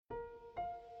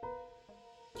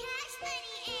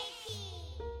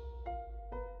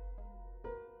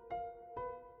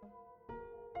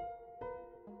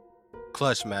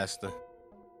ClutchMaster.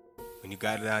 When you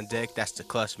got it on deck, that's the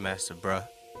ClutchMaster, bruh.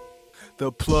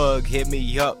 The plug hit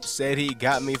me up, said he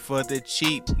got me for the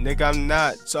cheap. Nigga, I'm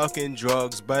not talking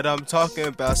drugs, but I'm talking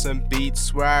about some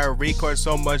beats where I record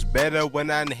so much better when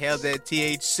I inhale that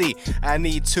THC. I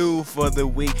need 2 for the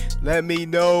week, let me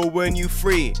know when you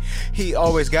free. He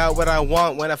always got what I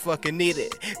want when I fucking need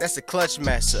it. That's the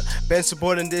ClutchMaster. Been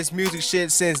supporting this music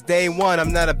shit since day one.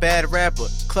 I'm not a bad rapper.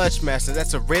 ClutchMaster,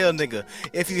 that's a real nigga.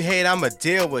 If you hate, I'ma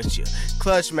deal with you.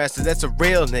 ClutchMaster, that's a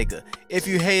real nigga. If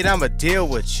you hate, I'ma deal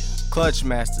with you.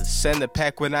 ClutchMaster, send the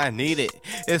pack when I need it.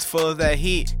 It's full of that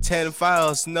heat, 10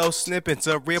 files, no snippets.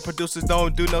 A real producers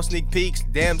don't do no sneak peeks.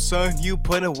 Damn son, you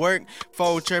put in work.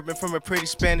 Phone chirping from a pretty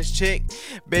Spanish chick.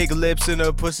 Big lips and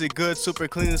a pussy good, super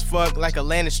clean as fuck, like a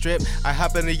landing strip. I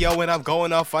hop in the yo and I'm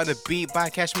going off on the beat. By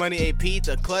CashMoneyAP,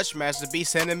 the ClutchMaster be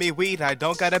sending me weed. I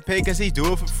don't gotta pay cause he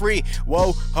do it for free.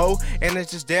 Whoa, ho, and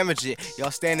it's just damage it.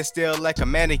 Y'all standing still like a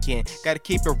mannequin. Gotta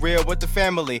keep it real with the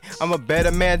family. I'm a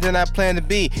better man than I plan to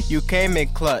be. You came in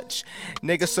clutch.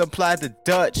 Niggas supplied the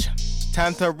Dutch.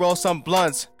 Time to roll some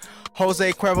blunts.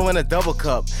 Jose Cuervo in a double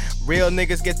cup. Real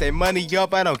niggas get their money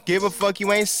up. I don't give a fuck,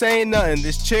 you ain't saying nothing.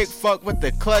 This chick fuck with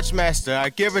the ClutchMaster. I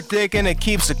give her dick and it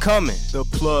keeps it coming. The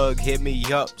plug hit me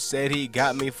up, said he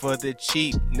got me for the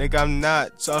cheap. Nigga, I'm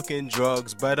not talking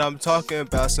drugs, but I'm talking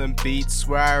about some beats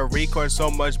where I record so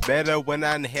much better when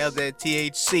I inhale that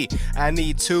THC. I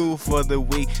need 2 for the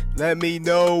week, let me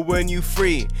know when you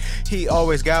free. He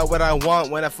always got what I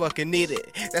want when I fucking need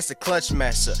it. That's the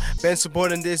ClutchMaster. Been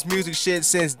supporting this music shit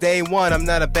since day one. I'm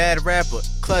not a bad rapper.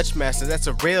 ClutchMaster, that's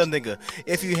a real nigga.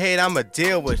 If you hate, I'ma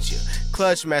deal with you.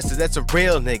 ClutchMaster, that's a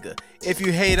real nigga. If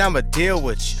you hate, I'ma deal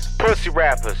with you. Pussy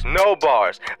rappers, no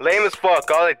bars, lame as fuck,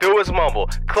 all they do is mumble.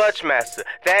 ClutchMaster,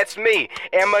 that's me,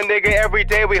 and my nigga every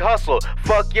day we hustle.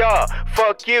 Fuck y'all,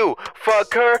 fuck you,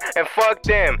 fuck her, and fuck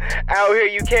them. Out here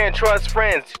you can't trust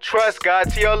friends, trust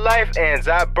God till your life ends.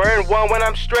 I burn one when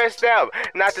I'm stressed out,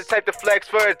 not the type to flex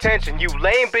for attention. You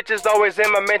lame bitches always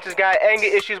in my mentions, got anger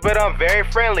issues but I'm very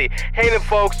friendly. Hating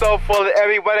folks so full of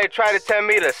everyone they try to tell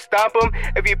me to stop them.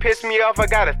 If you piss me off, I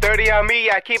got a 30 on me,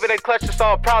 I keep it in clutch to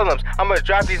solve problems. I'ma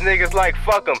drop these niggas like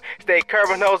fuck them. Stay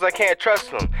curving nose, I can't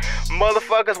trust them.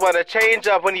 Motherfuckers wanna change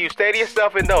up when you stay to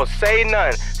yourself and don't say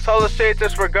none. Solar shit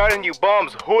disregarding you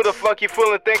bums. Who the fuck you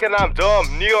fooling thinking I'm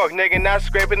dumb? New York nigga not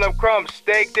scraping them crumbs.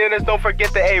 Steak dinners, don't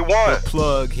forget the A1. The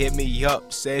plug hit me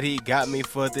up, said he got me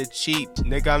for the cheap.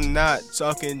 Nigga, I'm not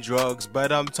talking drugs,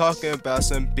 but I'm talking about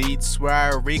some beats where I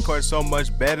record so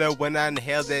much better when I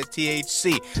inhale that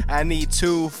THC. I need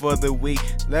 2 for the week,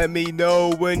 let me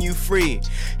know when you free.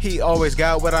 He always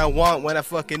got what I want when I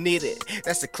fucking need it.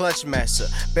 That's the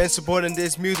ClutchMaster. Been supporting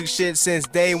this music shit since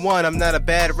day one. I'm not a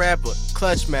bad rapper.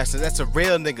 ClutchMaster, that's a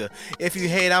real nigga. If you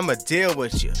hate, I'ma deal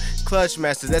with you.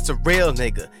 ClutchMaster, that's a real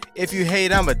nigga. If you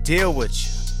hate, I'ma deal with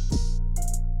you.